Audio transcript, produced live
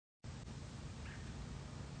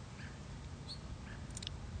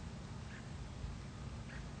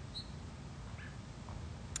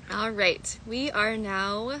All right, we are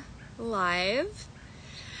now live.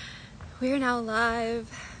 Welcome.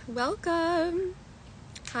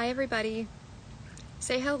 Hi, everybody.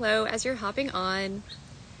 Say hello as you're hopping on.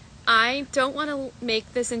 I don't want to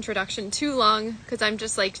make this introduction too long because I'm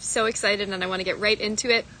just like so excited and I want to get right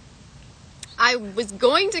into it. I was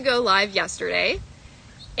going to go live yesterday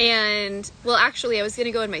and, well, actually I was going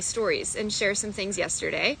to go in my stories and share some things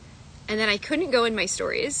yesterday. And then I couldn't go in my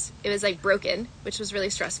stories. It was like broken, which was really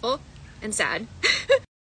stressful and sad.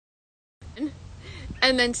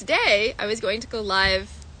 And then today I was going to go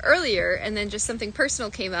live earlier and then just something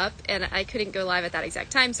personal came up and I couldn't go live at that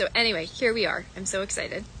exact time. So anyway, here we are. I'm so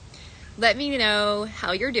excited. Let me know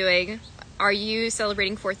how you're doing. Are you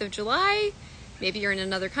celebrating 4th of July? Maybe you're in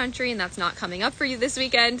another country and that's not coming up for you this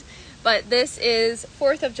weekend. But this is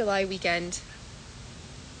 4th of July weekend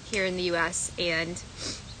here in the US and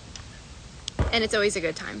it's always a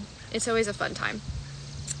good time. It's always a fun time.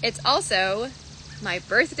 It's also my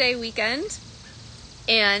birthday weekend,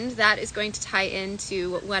 and that is going to tie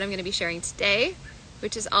into what I'm going to be sharing today,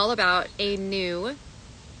 which is all about a new,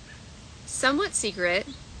 somewhat secret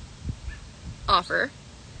offer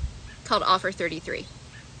called Offer 33.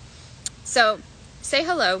 So say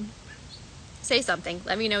hello, say something,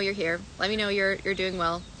 let me know you're here, let me know you're doing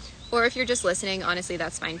well, or if you're just listening, honestly,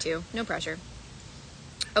 that's fine too, no pressure.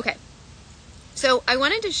 Okay. So I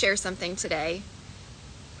wanted to share something today.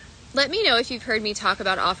 Let me know if you've heard me talk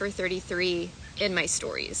about Offer 33 in my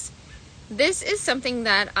stories. This is something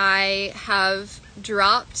that I have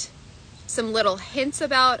dropped some little hints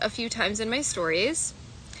about a few times in my stories.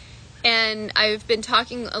 And I've been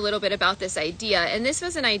talking a little bit about this idea. And this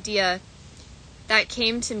was an idea that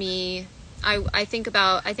came to me, I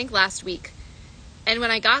think last week. And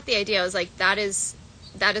when I got the idea, I was like, that is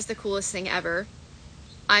the coolest thing ever.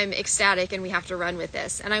 I'm ecstatic and we have to run with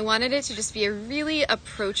this. And I wanted it to just be a really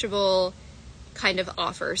approachable kind of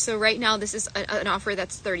offer. So right now this is an offer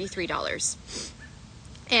that's $33.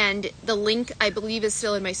 And the link I believe is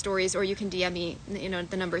still in my stories, or you can DM me,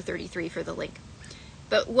 the number 33 for the link.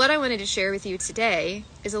 But what I wanted to share with you today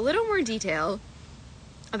is a little more detail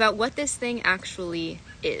about what this thing actually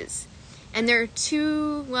is. And there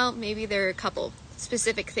are a couple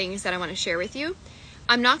specific things that I want to share with you.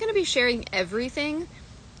 I'm not going to be sharing everything,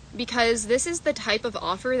 because this is the type of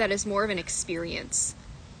offer that is more of an experience.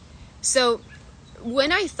 So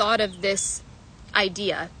when I thought of this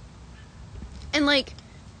idea, and I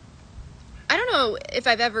don't know if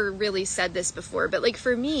I've ever really said this before, but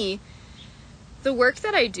for me, the work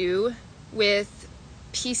that I do with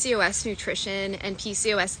PCOS nutrition and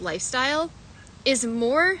PCOS lifestyle is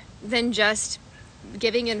more than just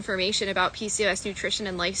giving information about PCOS nutrition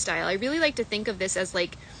and lifestyle. I really like to think of this as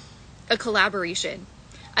a collaboration.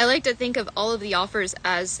 I like to think of all of the offers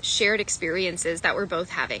as shared experiences that we're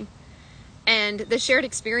both having. And the shared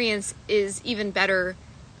experience is even better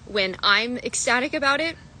when I'm ecstatic about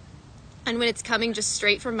it and when it's coming just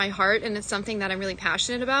straight from my heart and it's something that I'm really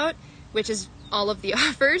passionate about, which is all of the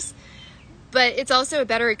offers. But it's also a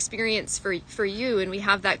better experience for you, and we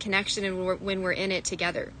have that connection and when we're in it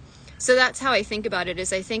together. So that's how I think about it,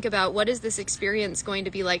 is I think about what is this experience going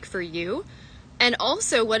to be like for you? And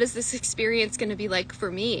also, what is this experience going to be like for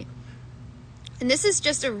me? And this is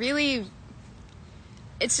just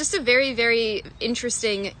it's just a very, very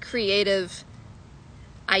interesting, creative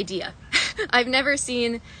idea. I've never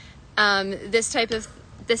seen this type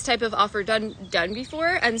of offer done before,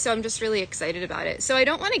 and so I'm just really excited about it. So I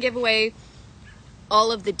don't want to give away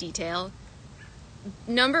all of the detail.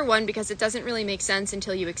 Number one, because it doesn't really make sense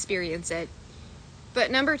until you experience it. But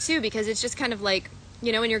number two, because it's just kind of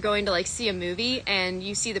when you're going to see a movie and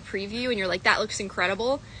you see the preview and you're like, that looks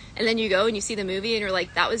incredible. And then you go and you see the movie and you're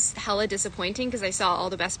like, that was hella disappointing because I saw all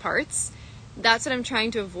the best parts. That's what I'm trying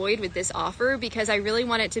to avoid with this offer, because I really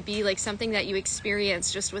want it to be something that you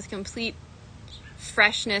experience just with complete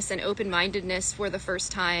freshness and open-mindedness for the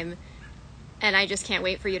first time. And I just can't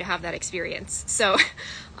wait for you to have that experience. So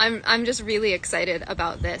I'm just really excited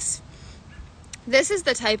about this. This is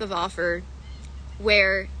the type of offer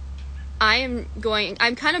where I'm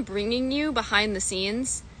kind of bringing you behind the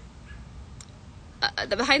scenes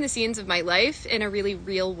of my life in a really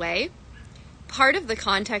real way. Part of the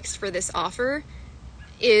context for this offer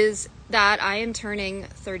is that I am turning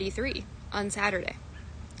 33 on Saturday.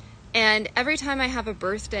 And every time I have a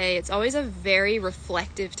birthday, it's always a very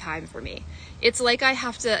reflective time for me. It's like I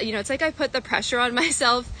have to, it's like I put the pressure on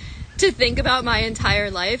myself to think about my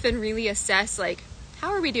entire life and really assess,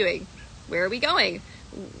 how are we doing? Where are we going?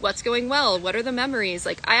 What's going well? What are the memories?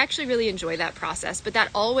 I actually really enjoy that process, but that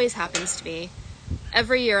always happens to me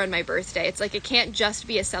every year on my birthday. It's it can't just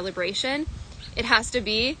be a celebration. It has to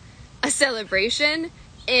be a celebration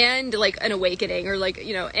and like an awakening, or like,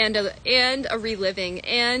 you know, and a reliving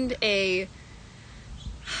and an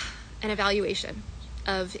evaluation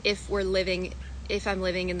of if I'm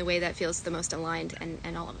living in the way that feels the most aligned,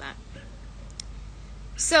 and all of that.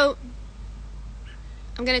 So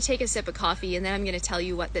I'm going to take a sip of coffee, and then I'm going to tell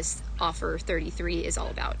you what this offer 33 is all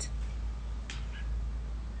about.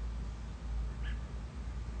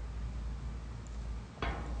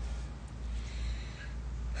 And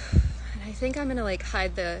I think I'm going to like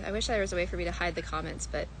I wish there was a way for me to hide the comments,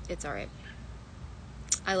 but it's all right.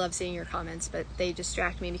 I love seeing your comments, but they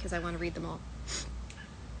distract me because I want to read them all.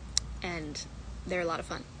 And they're a lot of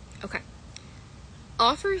fun. Okay.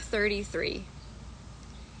 Offer 33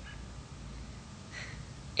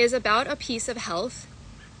 is about a piece of health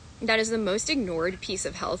that is the most ignored piece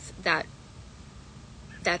of health that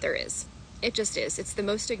there is. It just is. It's the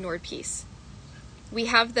most ignored piece. We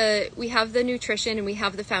have the nutrition, and we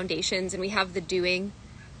have the foundations, and we have the doing.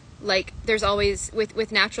 Like, there's always,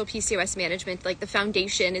 with natural PCOS management, like the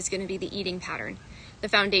foundation is going to be the eating pattern. The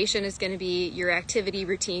foundation is going to be your activity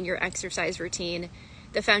routine, your exercise routine.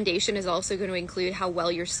 The foundation is also going to include how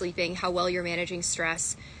well you're sleeping, how well you're managing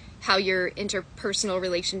stress, how your interpersonal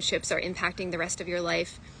relationships are impacting the rest of your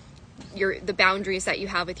life, the boundaries that you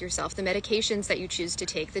have with yourself, the medications that you choose to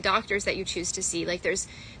take, the doctors that you choose to see. Like, there's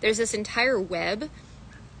this entire web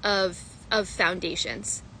of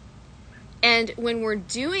foundations. And when we're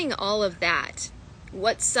doing all of that,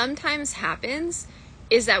 what sometimes happens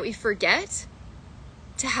is that we forget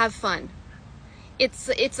to have fun.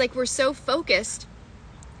 It's like we're so focused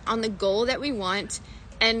on the goal that we want,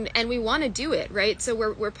 and we want to do it, right? So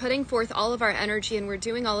we're putting forth all of our energy, and we're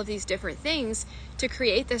doing all of these different things to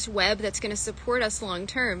create this web that's going to support us long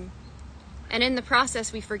term. And in the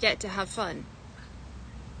process, we forget to have fun.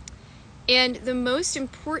 And the most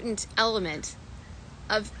important element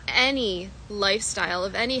of any lifestyle,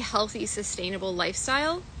 of any healthy, sustainable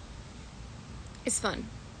lifestyle, is fun.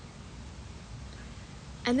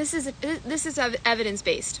 And this is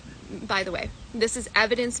evidence-based, by the way. This is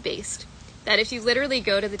evidence-based. That if you literally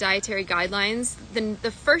go to the dietary guidelines, then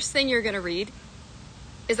the first thing you're going to read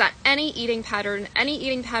is that any eating pattern,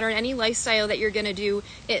 any lifestyle that you're going to do,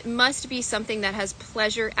 it must be something that has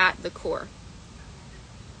pleasure at the core.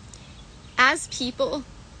 As people,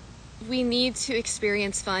 we need to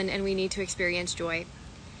experience fun, and we need to experience joy.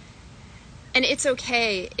 And it's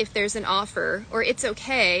okay if there's an offer, or it's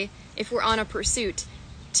okay if we're on a pursuit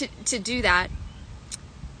to do that.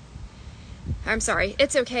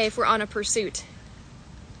 It's okay if we're on a pursuit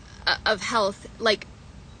of health. Like,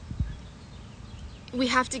 we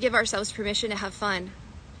have to give ourselves permission to have fun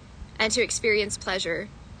and to experience pleasure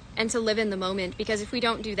and to live in the moment. Because if we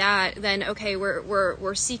don't do that, then okay,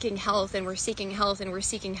 we're seeking health, and we're seeking health, and we're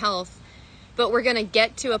seeking health, but we're gonna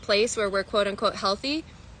get to a place where we're quote unquote healthy,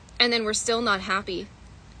 and then we're still not happy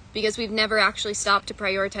because we've never actually stopped to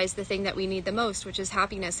prioritize the thing that we need the most, which is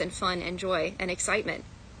happiness and fun and joy and excitement.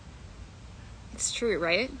 It's true,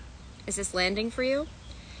 right? Is this landing for you?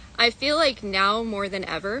 I feel like now more than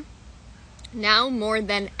ever,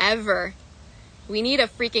 we need a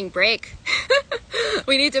freaking break.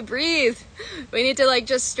 We need to breathe. We need to like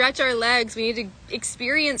just stretch our legs. We need to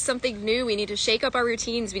experience something new. We need to shake up our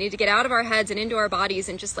routines. We need to get out of our heads and into our bodies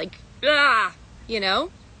and just like, you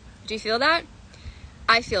know? Do you feel that?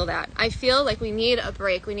 I feel that. I feel like we need a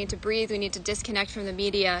break. We need to breathe. We need to disconnect from the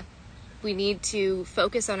media. We need to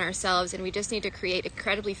focus on ourselves, and we just need to create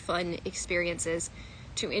incredibly fun experiences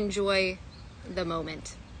to enjoy the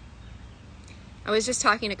moment. I was just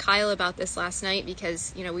talking to Kyle about this last night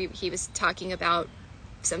because, you know, he was talking about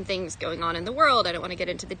some things going on in the world. I don't want to get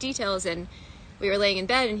into the details. And we were laying in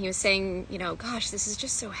bed, and he was saying, you know, gosh, this is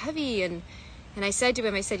just so heavy. And I said to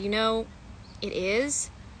him, I said, you know, it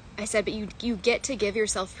is. I said, but you get to give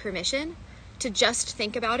yourself permission to just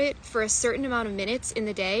think about it for a certain amount of minutes in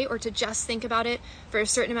the day, or to just think about it for a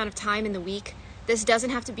certain amount of time in the week. This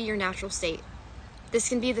doesn't have to be your natural state. This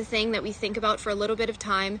can be the thing that we think about for a little bit of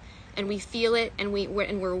time, and we feel it, and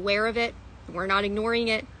we're aware of it, and we're not ignoring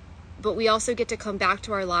it, but we also get to come back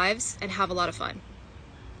to our lives and have a lot of fun.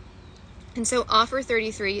 And so offer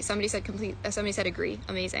 33, somebody said agree,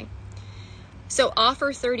 amazing. So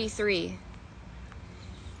offer 33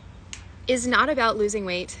 is not about losing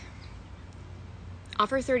weight.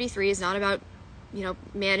 Offer 33 is not about, you know,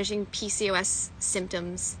 managing PCOS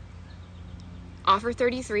symptoms. Offer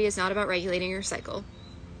 33 is not about regulating your cycle.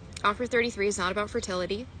 Offer 33 is not about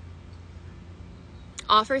fertility.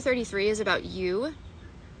 Offer 33 is about you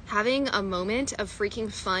having a moment of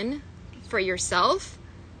freaking fun for yourself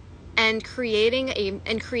and creating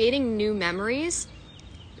new memories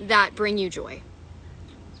that bring you joy.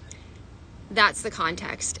 That's the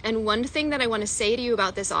context. And one thing that I want to say to you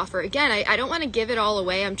about this offer, again, I don't want to give it all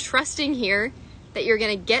away. I'm trusting here that you're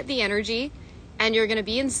going to get the energy and you're going to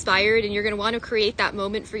be inspired and you're going to want to create that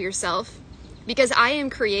moment for yourself, because I am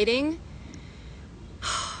creating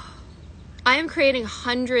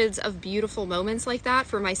hundreds of beautiful moments like that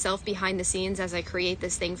for myself behind the scenes as I create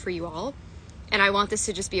this thing for you all. And I want this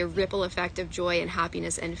to just be a ripple effect of joy and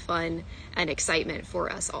happiness and fun and excitement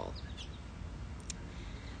for us all.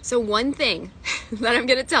 So one thing that I'm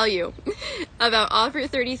going to tell you about offer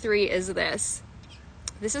 33 is this.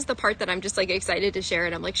 This is the part that I'm just like excited to share,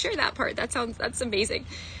 and I'm like, share that part. That's amazing.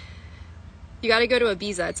 You got to go to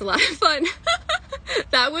Ibiza. It's a lot of fun.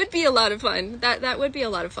 That would be a lot of fun. That would be a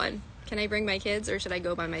lot of fun. Can I bring my kids, or should I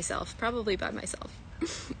go by myself? Probably by myself.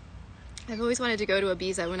 I've always wanted to go to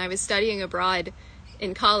Ibiza. When I was studying abroad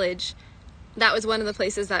in college, that was one of the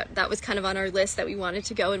places that was kind of on our list that we wanted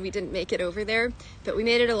to go, and we didn't make it over there, but we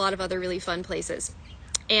made it a lot of other really fun places.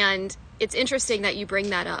 And it's interesting that you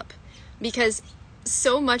bring that up, because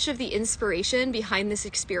so much of the inspiration behind this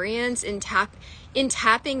experience in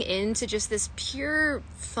tapping into just this pure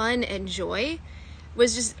fun and joy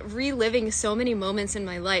was just reliving so many moments in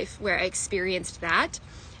my life where I experienced that.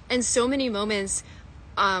 And so many moments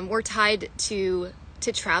were tied to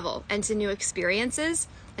travel and to new experiences.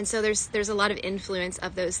 And so there's a lot of influence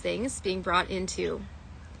of those things being brought into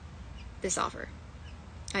this offer.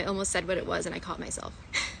 I almost said what it was and I caught myself.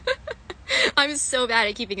 I'm so bad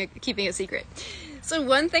at keeping a secret. So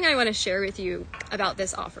one thing I want to share with you about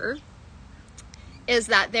this offer is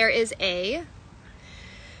that there is a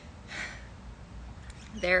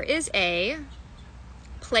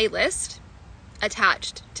playlist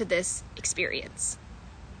attached to this experience.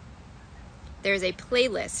 There's a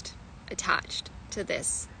playlist attached to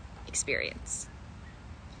this experience.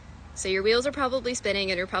 So your wheels are probably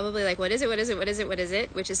spinning and you're probably like, what is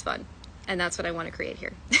it? Which is fun. And that's what I want to create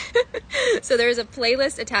here. So there's a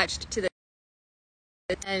playlist attached to this,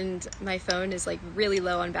 and my phone is like really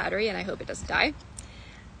low on battery and I hope it doesn't die.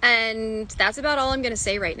 And that's about all I'm going to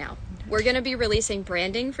say right now. We're going to be releasing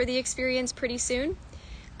branding for the experience pretty soon.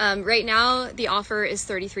 Right now, the offer is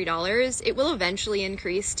 $33. It will eventually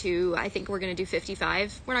increase to, I think we're going to do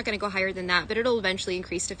 $55. We're not going to go higher than that, but it'll eventually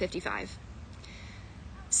increase to $55.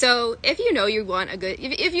 So if you know you want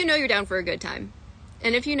if you know you're down for a good time,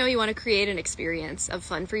 and if you know you want to create an experience of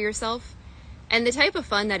fun for yourself, and the type of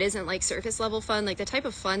fun that isn't like surface level fun, like the type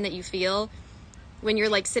of fun that you feel when you're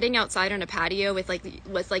like sitting outside on a patio with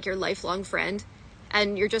your lifelong friend,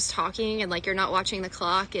 and you're just talking and like you're not watching the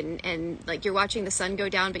clock, and like you're watching the sun go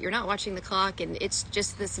down but you're not watching the clock, and it's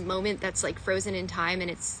just this moment that's like frozen in time, and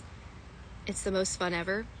it's the most fun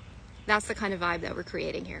ever. That's the kind of vibe that we're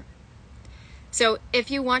creating here. So if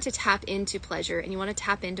you want to tap into pleasure, and you want to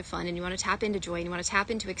tap into fun, and you want to tap into joy, and you want to tap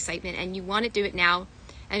into excitement, and you want to do it now,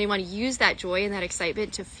 and you want to use that joy and that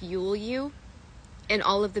excitement to fuel you in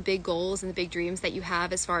all of the big goals and the big dreams that you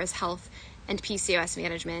have as far as health and PCOS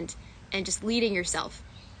management and just leading yourself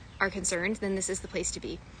are concerned, then this is the place to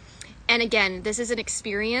be. And again, this is an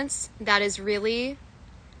experience that is really,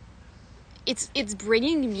 it's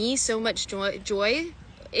bringing me so much joy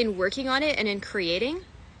in working on it and in creating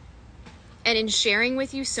and in sharing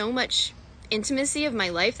with you so much intimacy of my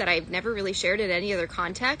life that I've never really shared in any other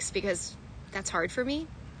context, because that's hard for me.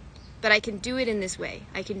 But I can do it in this way.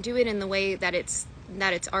 I can do it in the way that it's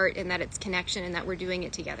art and that it's connection and that we're doing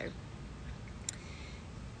it together.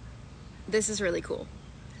 This is really cool.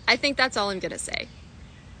 I think that's all I'm going to say.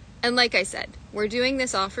 And like I said, we're doing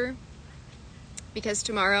this offer because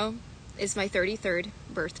tomorrow is my 33rd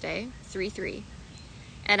birthday, 3-3.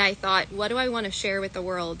 And I thought, what do I want to share with the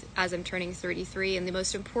world as I'm turning 33? And the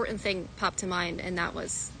most important thing popped to mind, and that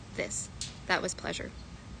was this. That was pleasure.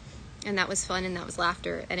 And that was fun, and that was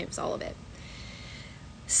laughter, and it was all of it.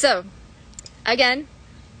 So, again,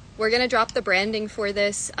 we're going to drop the branding for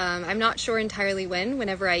this. I'm not sure entirely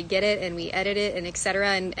whenever I get it and we edit it and etc.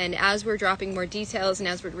 And as we're dropping more details and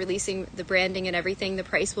as we're releasing the branding and everything, the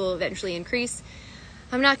price will eventually increase.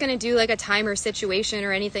 I'm not going to do like a timer situation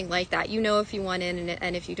or anything like that. You know if you want in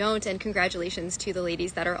and if you don't, and congratulations to the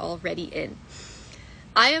ladies that are already in.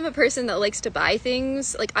 I am a person that likes to buy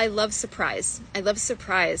things. Like, I love surprise. I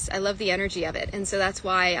love the energy of it. And so that's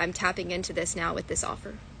why I'm tapping into this now with this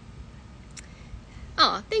offer.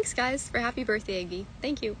 Aw, thanks guys for happy birthday, Iggy.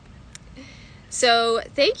 Thank you. So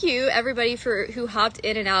thank you everybody who hopped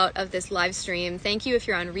in and out of this live stream. Thank you if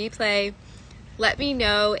you're on replay. Let me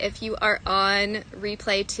know if you are on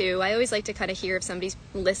replay too. I always like to kind of hear if somebody's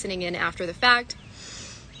listening in after the fact.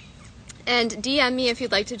 And DM me if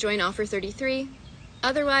you'd like to join offer 33.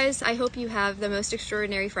 Otherwise, I hope you have the most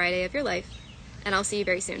extraordinary Friday of your life, and I'll see you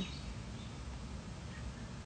very soon.